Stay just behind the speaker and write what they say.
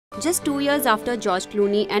Just 2 years after George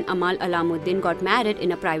Clooney and Amal Alamuddin got married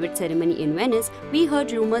in a private ceremony in Venice, we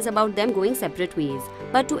heard rumors about them going separate ways.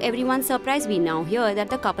 But to everyone's surprise, we now hear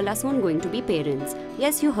that the couple are soon going to be parents.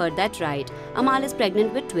 Yes, you heard that right. Amal is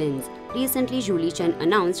pregnant with twins. Recently, Julie Chen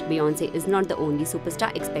announced Beyonc is not the only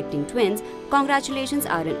superstar expecting twins. Congratulations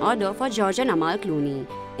are in order for George and Amal Clooney.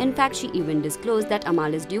 In fact, she even disclosed that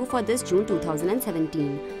Amal is due for this June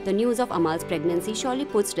 2017. The news of Amal's pregnancy surely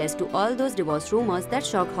puts rest to all those divorce rumors that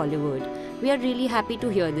shock Hollywood. We are really happy to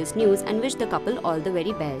hear this news and wish the couple all the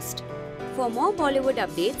very best. For more Bollywood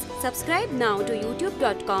updates, subscribe now to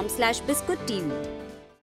youtube.com/biscuittv.